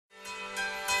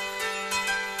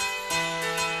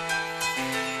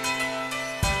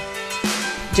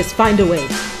just find a way.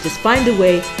 Just find a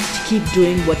way to keep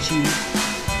doing what you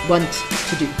want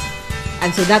to do.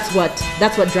 And so that's what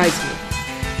drives me.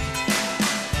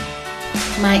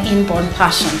 My inborn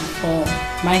passion for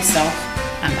myself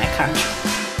and my country.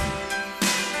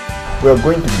 We're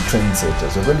going to be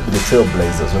trendsetters, we're going to be the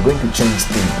trailblazers, we're going to change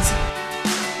things.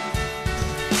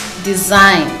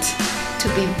 Designed to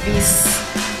be this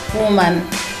woman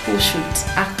who should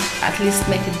at least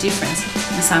make a difference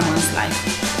in someone's life.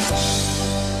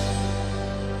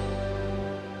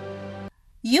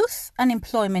 Youth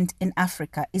unemployment in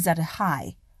Africa is at a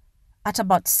high. At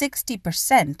about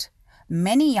 60%,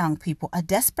 many young people are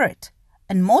desperate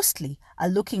and mostly are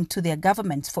looking to their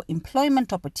governments for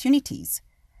employment opportunities.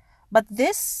 But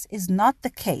this is not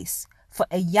the case for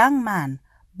a young man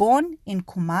born in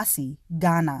Kumasi,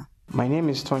 Ghana. My name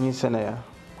is Senaya.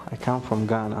 I come from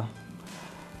Ghana.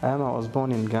 I was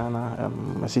born in Ghana,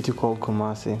 a city called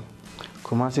Kumasi.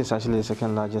 Kumasi is actually the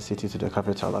second largest city to the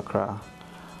capital, Accra.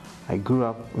 I grew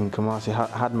up in Kumasi,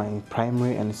 had my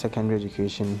primary and secondary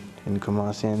education in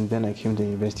Kumasi, and then I came to the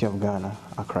University of Ghana,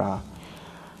 Accra.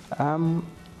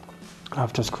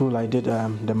 After school, I did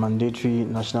the mandatory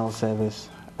national service,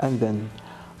 and then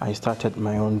I started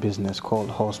my own business called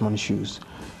Horseman Shoes.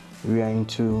 We are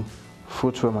into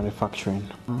footwear manufacturing.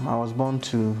 I was born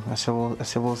to a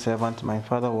civil servant. My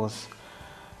father was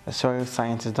a soil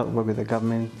scientist that worked with a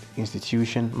government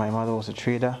institution. My mother was a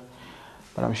trader.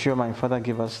 But I'm sure my father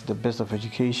gave us the best of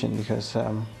education because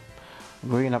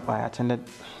growing up, I attended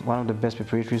one of the best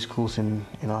preparatory schools in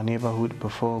our neighborhood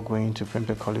before going to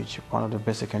Prempeh College, one of the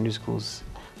best secondary schools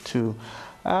too.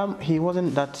 He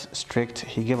wasn't that strict.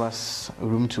 He gave us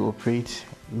room to operate,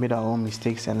 made our own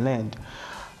mistakes and learned.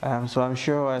 So I'm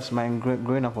sure as my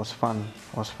growing up was fun.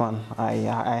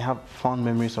 I have fond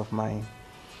memories of my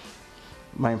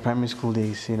primary school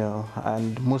days,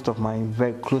 and most of my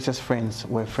very closest friends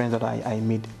were friends that I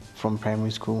made from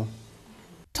primary school.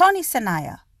 Tony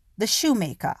Senaya, the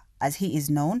shoemaker, as he is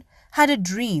known, had a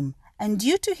dream, and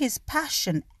due to his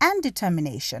passion and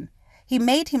determination, he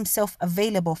made himself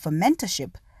available for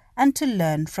mentorship and to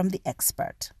learn from the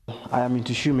expert. I am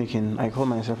into shoemaking. I call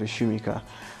myself a shoemaker.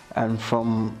 And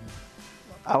from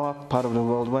our part of the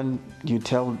world, when you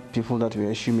tell people that you're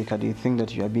a shoemaker, they think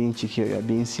that you are being cheeky or you are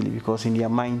being silly, because in their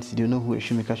minds, they don't know who a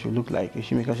shoemaker should look like. A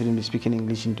shoemaker shouldn't be speaking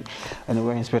English and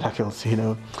wearing spectacles,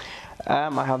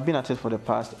 I have been at it for the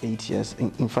past 8 years.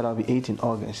 In fact, I'll be 8 in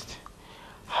August.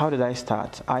 How did I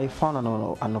start? I found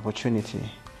an opportunity.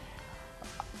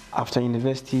 After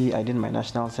university, I did my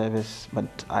national service, but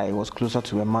I was closer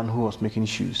to a man who was making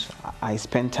shoes. I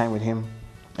spent time with him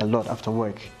a lot after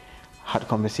work, had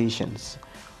conversations.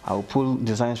 I would pull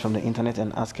designs from the internet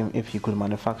and ask him if he could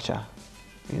manufacture,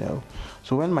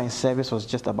 So when my service was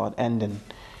just about ending,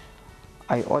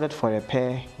 I ordered for a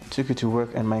pair, took it to work,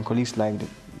 and my colleagues liked it.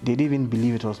 They didn't even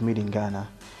believe it was made in Ghana.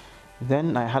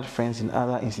 Then I had friends in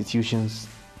other institutions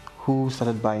who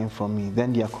started buying from me.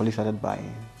 Then their colleagues started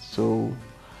buying. So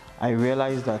I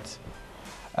realized that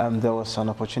there was an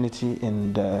opportunity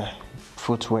in the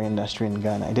footwear industry in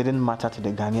Ghana. It didn't matter to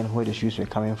the Ghanaian where the shoes were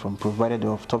coming from, provided they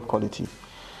were of top quality.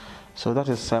 So that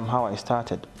is how I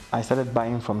started. I started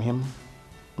buying from him.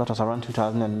 That was around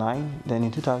 2009. Then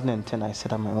in 2010, I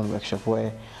set up my own workshop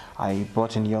where I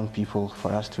brought in young people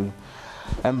for us to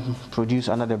produce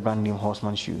under the brand name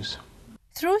Horseman Shoes.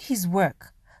 Through his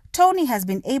work, Tony has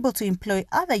been able to employ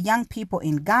other young people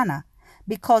in Ghana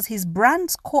because his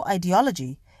brand's core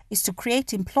ideology is to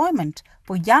create employment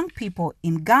for young people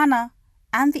in Ghana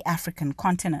and the African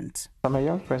continent. I'm a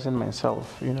young person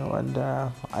myself, and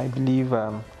I believe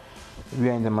we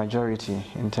are in the majority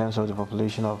in terms of the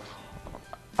population of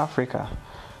Africa,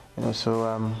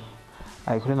 so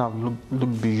I couldn't have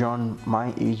looked beyond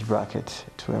my age bracket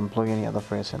to employ any other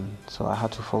person, so I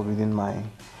had to fall within my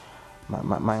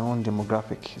own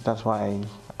demographic. That's why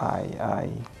I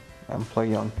employ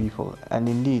young people. And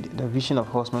indeed, the vision of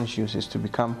Horseman Shoes is to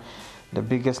become the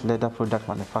biggest leather product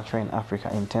manufacturer in Africa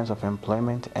in terms of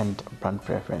employment and brand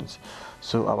preference.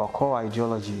 So our core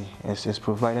ideology is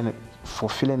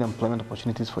fulfilling employment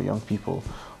opportunities for young people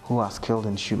who are skilled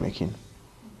in shoemaking.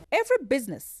 Every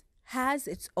business has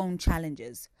its own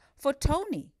challenges. For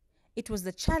Tony, it was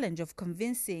the challenge of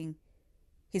convincing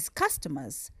his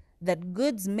customers that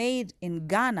goods made in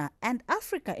Ghana and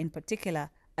Africa in particular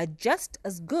are just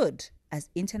as good as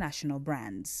international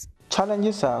brands.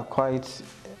 Challenges are quite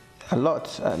a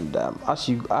lot, and as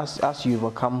you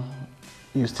overcome,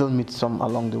 you still meet some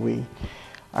along the way.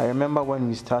 I remember when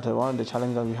we started, one of the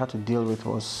challenges that we had to deal with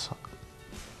was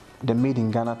the made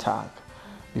in Ghana tag,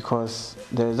 because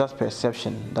there is that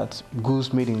perception that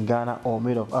goods made in Ghana or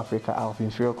made of Africa are of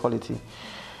inferior quality.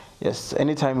 Yes,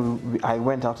 anytime I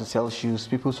went out to sell shoes,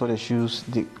 people saw the shoes.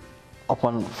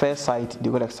 Upon first sight, they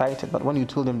were excited. But when you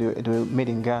told them they were made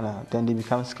in Ghana, then they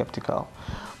become skeptical.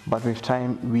 But with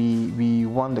time, we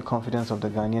won the confidence of the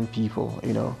Ghanaian people,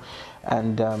 you know.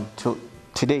 And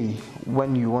today,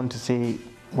 when you want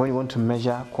to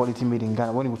measure quality made in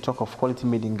Ghana, when you talk of quality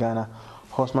made in Ghana,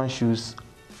 Horseman Shoes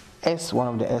is one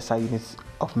of the SI units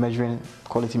of measuring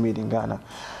quality made in Ghana.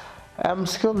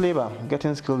 Skilled labor,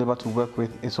 getting skilled labor to work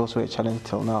with is also a challenge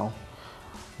till now.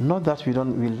 Not that we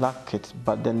lack it,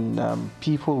 but then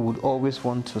people would always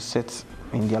want to sit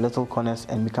in their little corners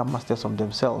and become masters of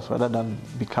themselves rather than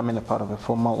becoming a part of a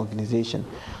formal organization.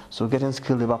 So getting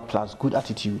skilled labor plus good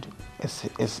attitude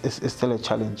is still a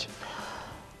challenge.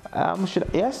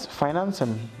 Yes,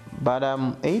 financing, but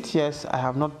 8 years I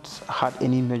have not had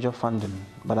any major funding,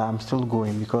 but I'm still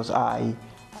going because I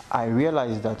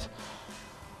realize that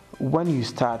when you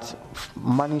start,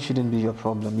 money shouldn't be your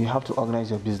problem. You have to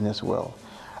organize your business well.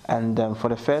 And for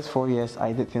the first 4 years,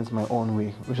 I did things my own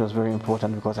way, which was very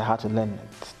important because I had to learn.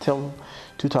 Till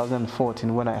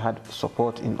 2014, when I had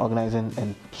support in organizing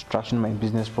and structuring my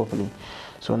business properly.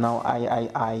 So now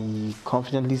I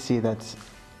confidently say that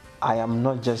I am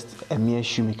not just a mere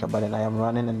shoemaker, but then I am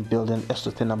running and building a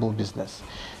sustainable business,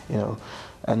 you know.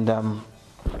 And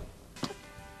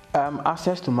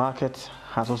access to market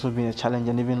has also been a challenge,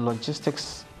 and even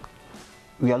logistics.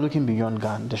 We are looking beyond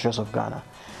Ghana, the shores of Ghana,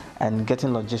 and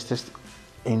getting logistics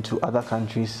into other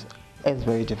countries is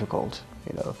very difficult,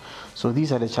 you know. So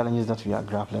these are the challenges that we are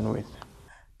grappling with.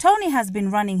 Tony has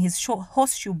been running his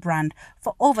horseshoe brand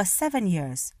for over 7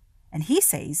 years, and he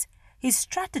says his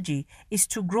strategy is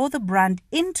to grow the brand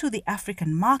into the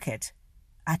African market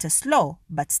at a slow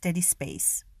but steady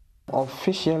pace.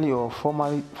 Officially or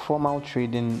formal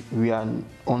trading, we are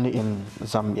only in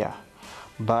Zambia,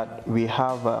 but we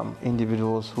have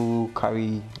individuals who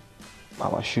carry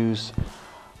our shoes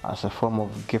as a form of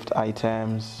gift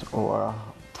items or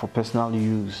for personal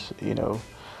use, you know.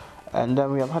 And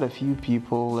we have had a few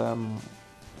people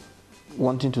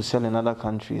wanting to sell in other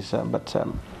countries, but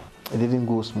it didn't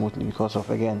go smoothly because of,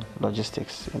 again,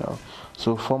 logistics, you know.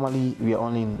 So formally, we are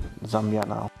only in Zambia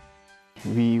now.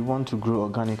 We want to grow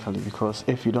organically because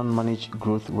if you don't manage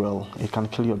growth well, it can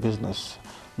kill your business.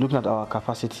 Looking at our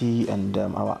capacity and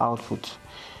our output,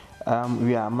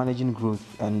 we are managing growth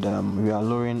and we are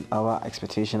lowering our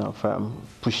expectation of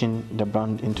pushing the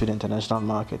brand into the international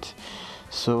market.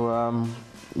 So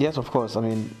yes, of course, I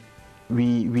mean,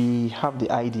 we have the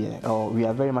idea, or we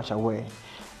are very much aware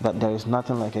that there is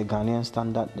nothing like a Ghanaian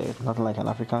standard, there is nothing like an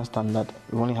African standard.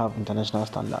 We only have international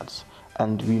standards,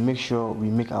 and we make sure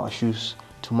we make our shoes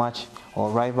to match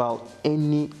or rival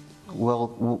any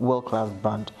world-class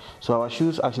brand. So our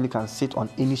shoes actually can sit on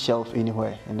any shelf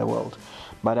anywhere in the world.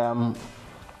 But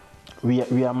we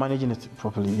are managing it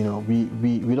properly, you know. We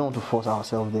don't want to force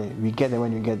ourselves there. We get there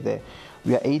when we get there.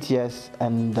 We are 8 years,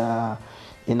 and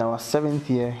in our 7th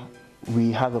year,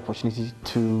 we had the opportunity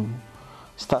to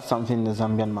start something in the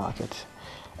Zambian market.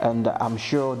 And I'm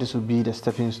sure this will be the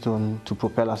stepping stone to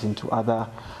propel us into other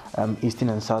Eastern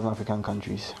and Southern African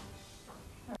countries.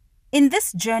 In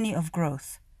this journey of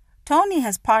growth, Tony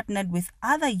has partnered with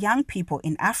other young people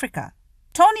in Africa.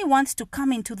 Tony wants to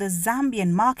come into the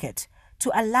Zambian market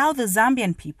to allow the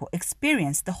Zambian people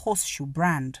experience the horseshoe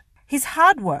brand. His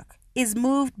hard work is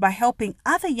moved by helping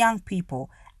other young people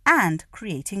and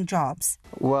creating jobs.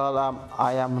 Well,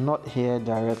 I am not here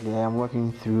directly. I am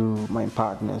working through my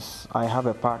partners. I have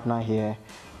a partner here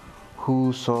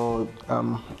who saw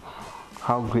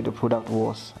how great the product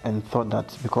was and thought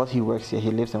that because he works here, he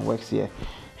lives and works here,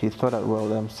 he thought that,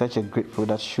 well, such a great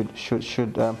product should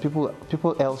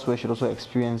people elsewhere should also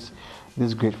experience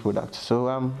this great product.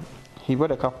 So he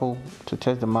brought a couple to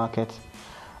test the market,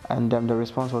 and the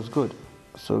response was good.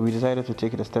 So we decided to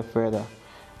take it a step further.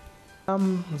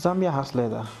 Zambia has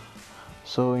leather,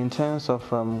 so in terms of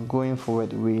going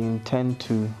forward, we intend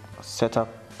to set up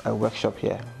a workshop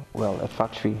here, well, a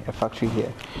factory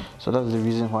here. So that's the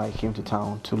reason why I came to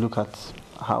town, to look at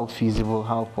how feasible,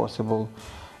 how possible,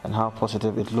 and how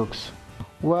positive it looks.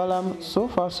 Well, so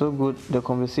far so good. The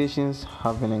conversations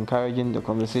have been encouraging, the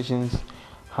conversations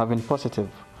have been positive.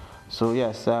 So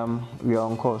yes, we are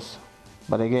on course,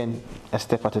 but again, a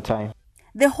step at a time.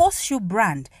 The horseshoe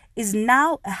brand is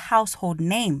now a household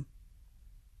name.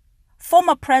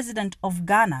 Former President of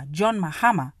Ghana, John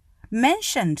Mahama,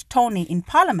 mentioned Tony in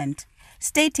Parliament,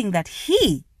 stating that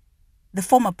he, the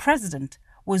former president,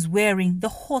 was wearing the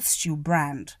horseshoe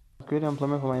brand. Create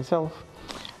employment for myself,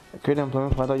 create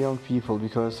employment for other young people,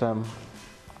 because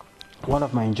one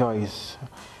of my joys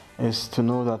is to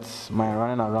know that my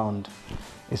running around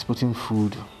is putting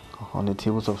food on the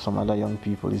tables of some other young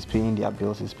people. It's paying their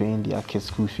bills, it's paying their kids'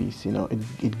 school fees.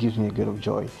 It gives me a bit of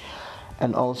joy.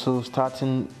 And also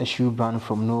starting a shoe brand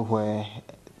from nowhere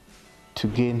to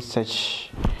gain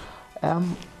such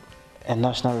a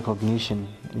national recognition,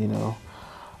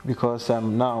 because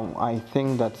now I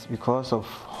think that because of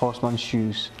Horseman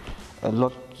shoes, a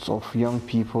lot of young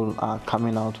people are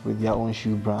coming out with their own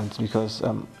shoe brands, because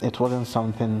it wasn't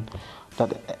something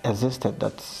that existed,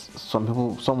 that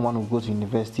someone would go to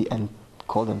university and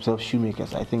call themselves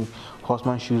shoemakers. I think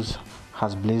Horseman shoes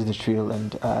has blazed the trail,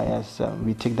 and yes,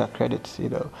 we take that credit,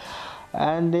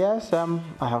 And yes, I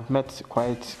have met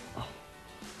quite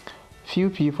few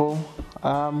people.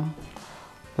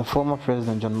 The former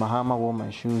president, John Mahama, wore my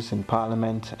shoes in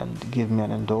Parliament and gave me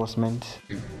an endorsement.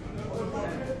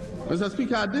 Mr.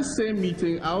 Speaker, at this same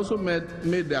meeting, I also made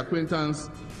the acquaintance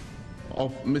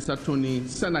of Mr. Tony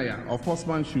Senaya of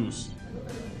Horseman Shoes,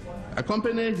 a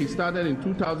company he started in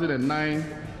 2009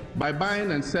 by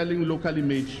buying and selling locally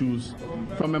made shoes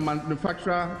from a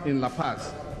manufacturer in La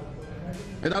Paz.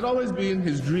 It had always been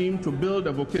his dream to build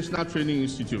a vocational training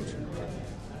institute.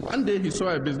 One day he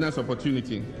saw a business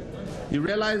opportunity. He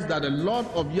realized that a lot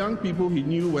of young people he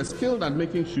knew were skilled at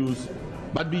making shoes,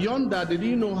 but beyond that, they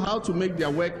didn't know how to make their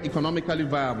work economically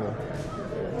viable.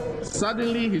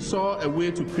 Suddenly, he saw a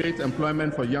way to create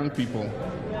employment for young people.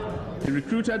 He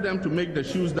recruited them to make the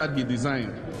shoes that he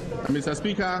designed. And Mr.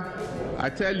 Speaker, I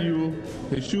tell you,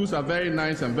 his shoes are very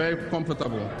nice and very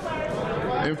comfortable.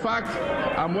 In fact,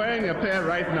 I'm wearing a pair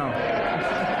right now.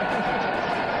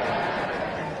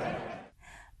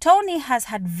 Tony has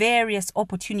had various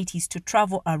opportunities to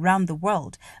travel around the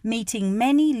world, meeting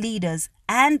many leaders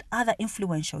and other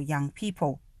influential young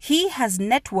people. He has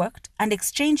networked and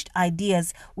exchanged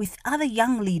ideas with other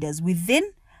young leaders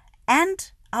within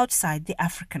and outside the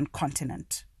African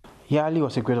continent. Yali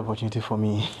was a great opportunity for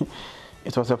me.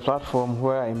 It was a platform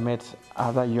where I met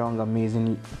other young,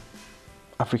 amazing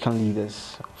African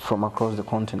leaders from across the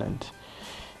continent.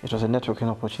 It was a networking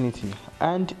opportunity,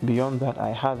 and beyond that, I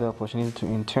had the opportunity to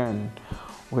intern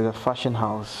with a fashion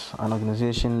house, an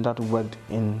organization that worked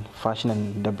in fashion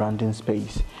and the branding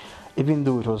space. Even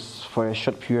though it was for a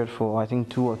short period, for I think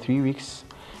 2 or 3 weeks,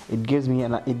 it gave me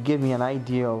an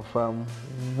idea of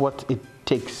what it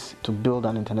takes to build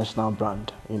an international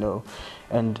brand,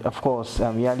 And of course,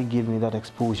 Yali gave me that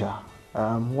exposure.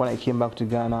 When I came back to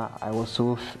Ghana, I was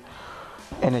so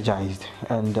energized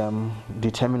and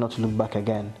determined not to look back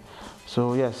again.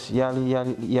 So yes,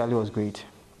 Yali was great.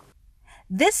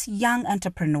 This young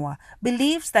entrepreneur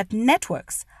believes that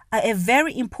networks are a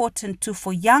very important tool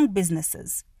for young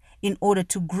businesses in order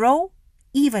to grow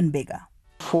even bigger.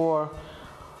 For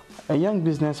a young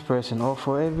business person, or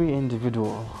for every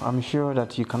individual, I'm sure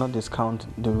that you cannot discount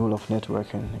the role of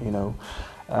networking.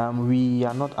 We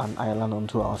are not an island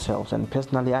unto ourselves, and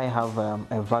personally I have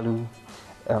a value.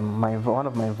 One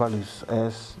of my values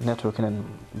is networking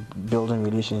and building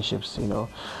relationships.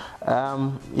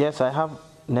 Yes, I have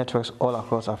networks all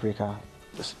across Africa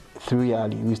through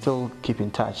Yali. We still keep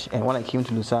in touch. And when I came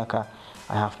to Lusaka,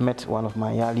 I have met one of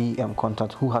my Yali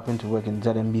contacts who happened to work in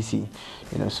ZMBC.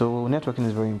 So networking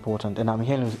is very important, and I'm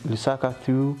here in Lusaka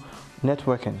through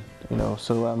networking.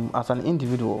 So as an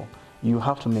individual, you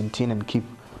have to maintain and keep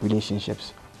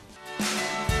relationships.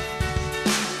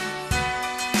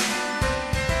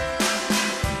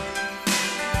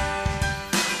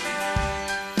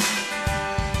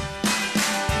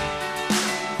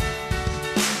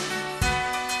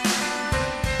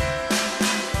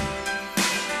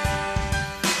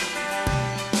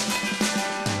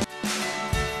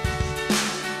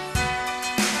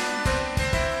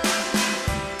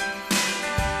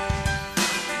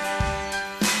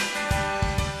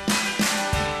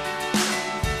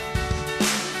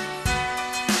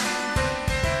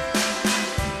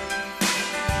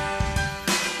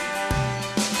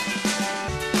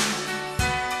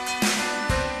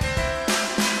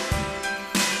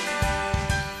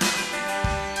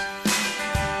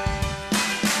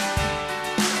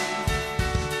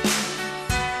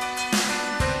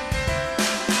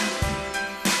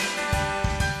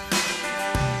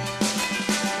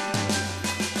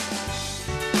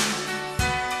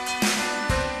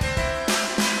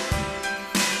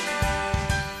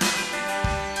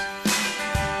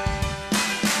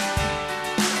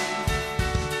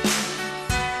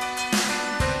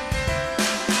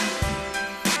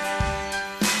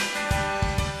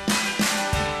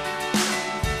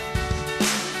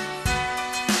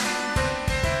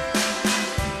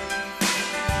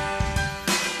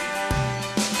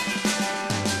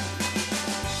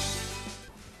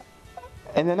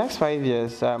 In the next 5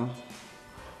 years,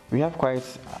 we have quite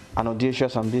an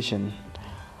audacious ambition.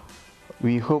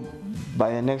 We hope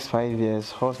by the next 5 years,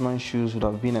 Horseman shoes would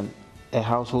have been a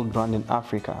household brand in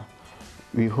Africa.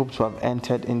 We hope to have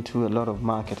entered into a lot of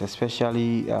markets,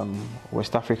 especially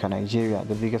West Africa, Nigeria,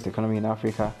 the biggest economy in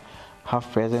Africa, have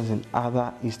presence in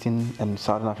other Eastern and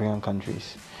Southern African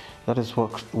countries. That is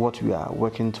what we are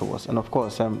working towards. And of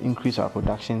course, increase our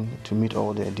production to meet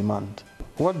all the demand.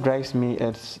 What drives me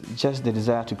is just the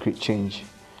desire to create change,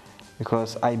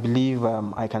 because I believe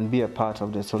I can be a part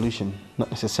of the solution, not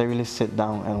necessarily sit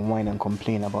down and whine and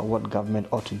complain about what government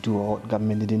ought to do or what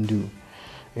government didn't do.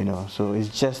 So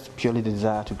it's just purely the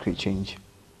desire to create change.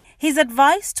 His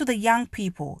advice to the young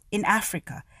people in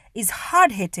Africa is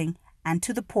hard-hitting and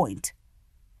to the point.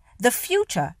 The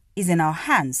future is in our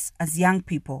hands as young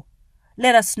people.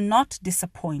 Let us not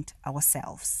disappoint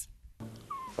ourselves.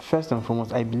 First and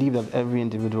foremost, I believe that every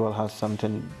individual has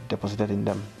something deposited in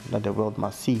them that the world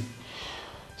must see.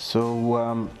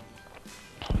 So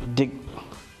dig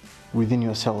within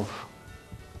yourself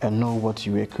and know what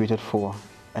you were created for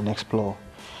and explore.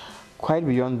 Quite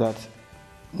beyond that,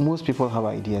 most people have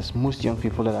ideas. Most young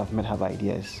people that I've met have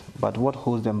ideas. But what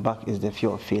holds them back is the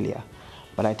fear of failure.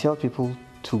 But I tell people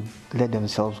to let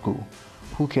themselves go.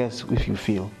 Who cares if you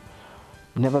fail?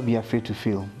 Never be afraid to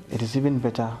fail. It is even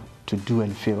better to do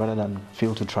and fail rather than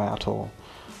fail to try at all.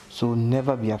 So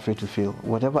never be afraid to fail.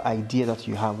 Whatever idea that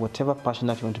you have, whatever passion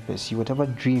that you want to pursue, whatever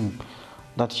dream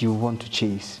that you want to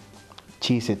chase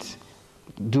it,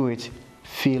 do it,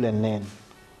 fail and learn.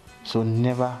 So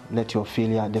never let the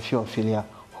fear of failure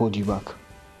hold you back.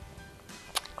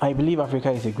 I believe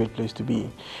Africa is a great place to be.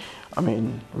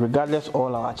 Regardless of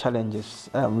all our challenges,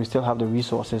 we still have the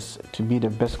resources to be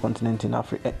the best continent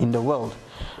in the world.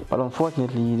 But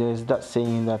unfortunately, there's that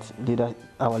saying that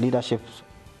our leadership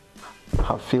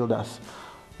have failed us.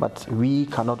 But we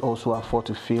cannot also afford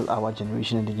to fail our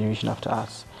generation and the generation after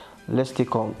us. Let's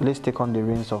take on the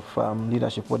reins of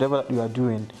leadership. Whatever you are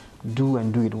doing, do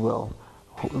it well,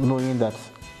 knowing that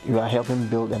you are helping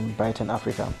build and brighten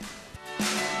Africa.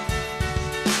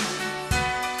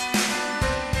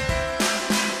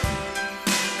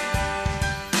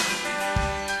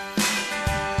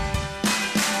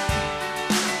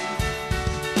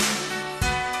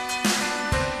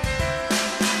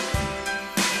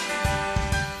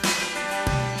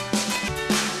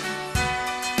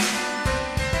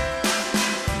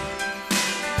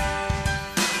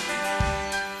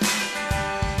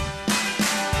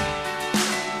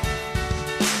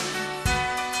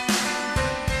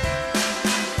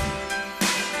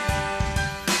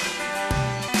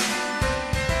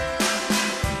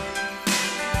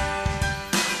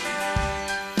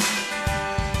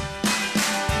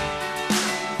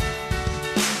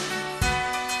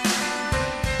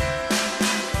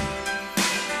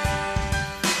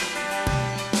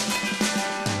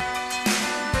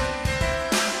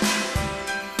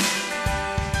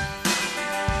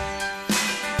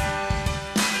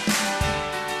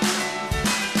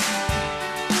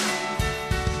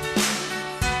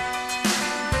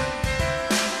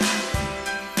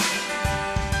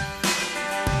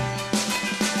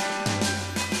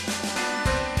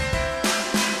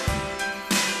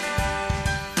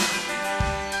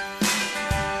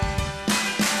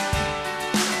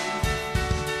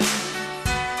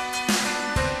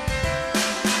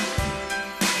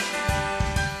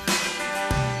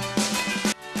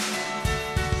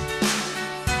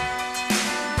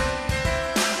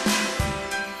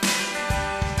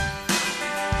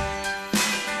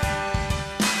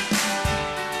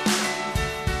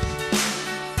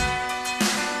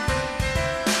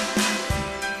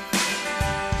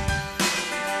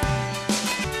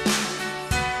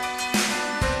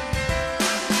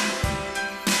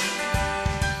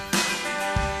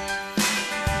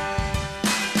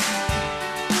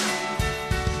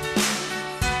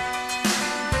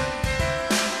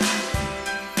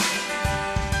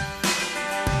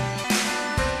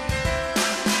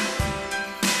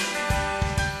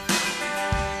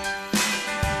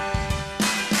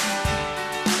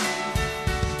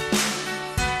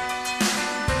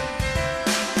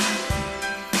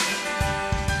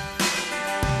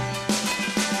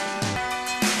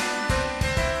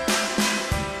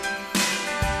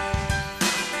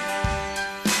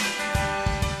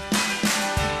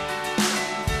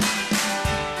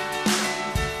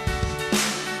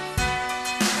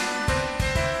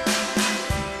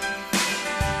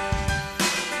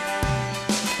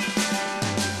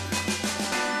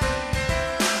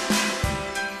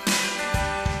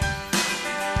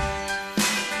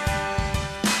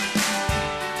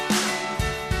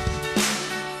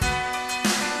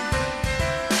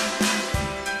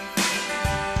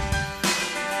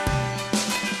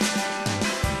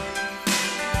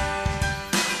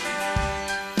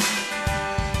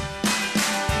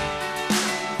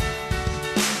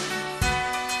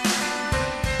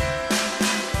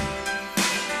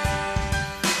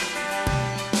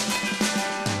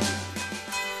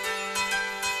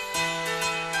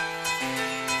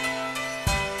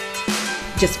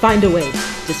 just find a way.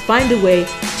 Just find a way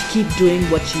to keep doing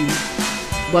what you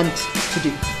want to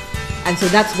do. And so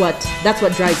that's what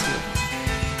drives me.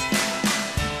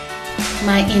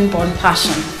 My inborn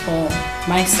passion for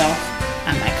myself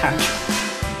and my country.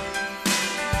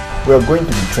 We are going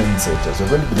to be trendsetters, we're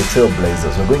going to be the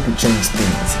trailblazers, we're going to change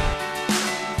things.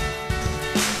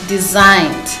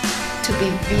 Designed to be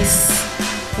this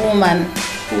woman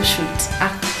who should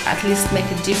at least make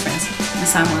a difference in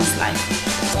someone's life.